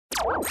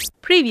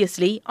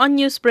Previously on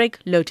Newsbreak,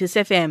 Lotus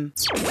FM.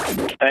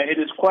 It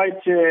is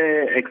quite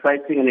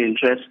exciting and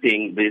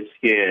interesting this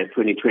year,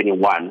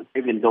 2021,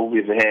 even though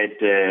we've had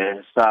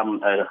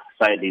some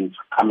sightings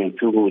coming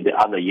through the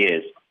other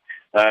years.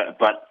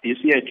 But this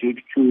year, due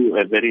to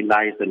a very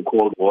nice and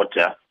cold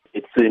water,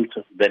 it seems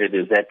that it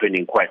is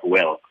happening quite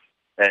well.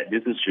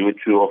 This is due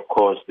to, of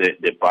course,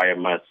 the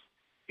biomass.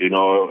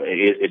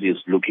 It is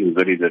looking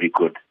very, very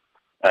good.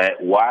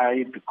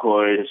 Why?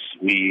 Because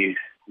we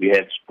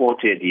have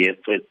spotted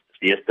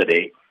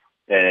yesterday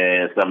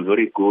some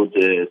very good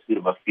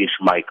silverfish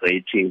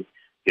migrating,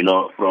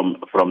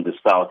 from the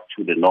south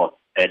to the north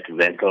at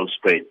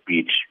Strait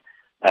Beach.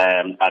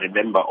 I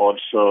remember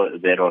also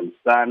that on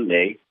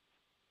Sunday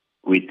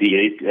we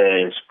did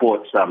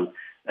spot some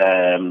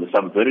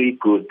very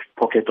good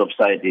pocket of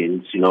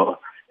sightings,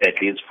 at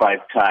least 5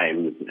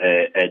 times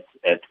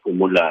at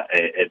Umula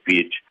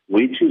Beach,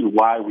 which is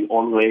why we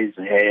always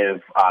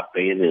have our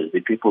bathers,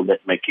 the people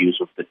that make use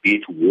of the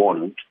beach,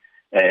 warned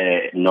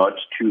not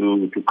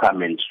to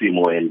come and swim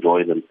or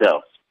enjoy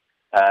themselves.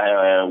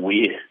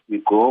 We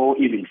go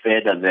even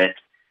further that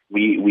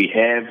we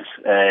have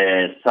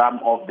some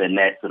of the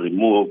nets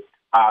removed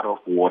out of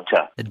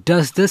water.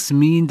 Does this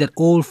mean that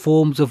all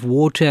forms of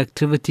water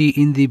activity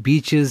in the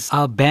beaches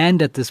are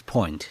banned at this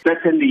point?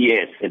 Certainly,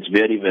 yes. It's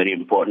very, very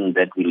important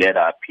that we let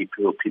our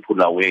people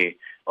aware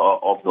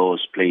of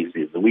those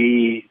places.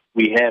 We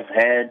have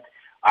had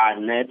our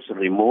nets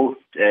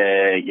removed,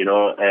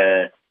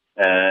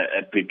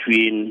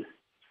 between.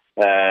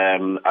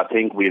 I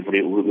think we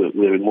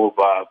remove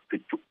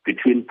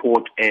between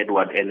Port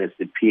Edward and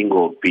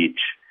Isipingo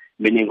Beach,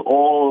 meaning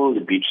all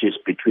the beaches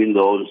between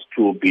those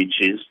two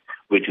beaches,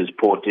 which is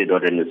Port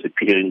Edward and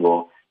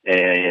Isipingo,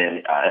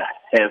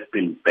 have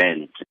been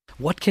banned.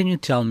 What can you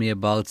tell me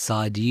about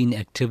sardine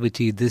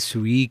activity this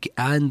week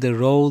and the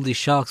role the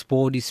Sharks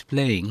Board is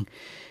playing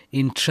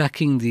in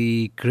tracking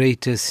the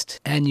greatest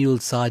annual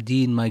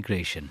sardine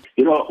migration?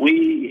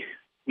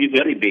 We're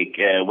very big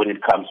when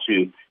it comes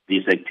to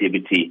this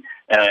activity.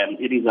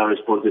 It is our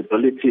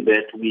responsibility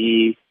that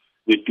we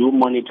do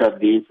monitor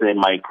this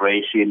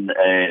migration,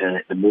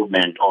 the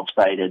movement of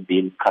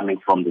sardines coming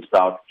from the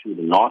south to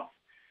the north.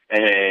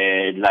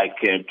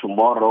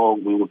 Tomorrow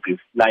we will be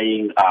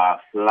flying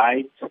our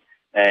flight.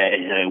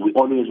 We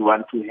always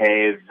want to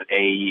have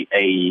an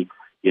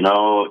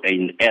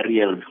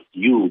aerial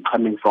view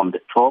coming from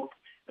the top.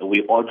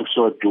 We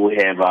also do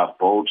have our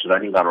boats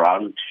running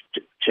around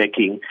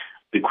checking,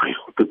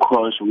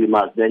 because we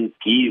must then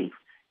give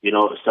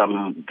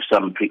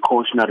some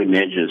precautionary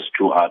measures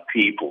to our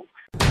people.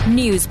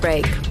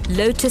 Newsbreak,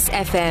 Lotus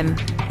FM,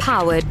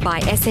 powered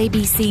by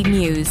SABC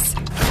News.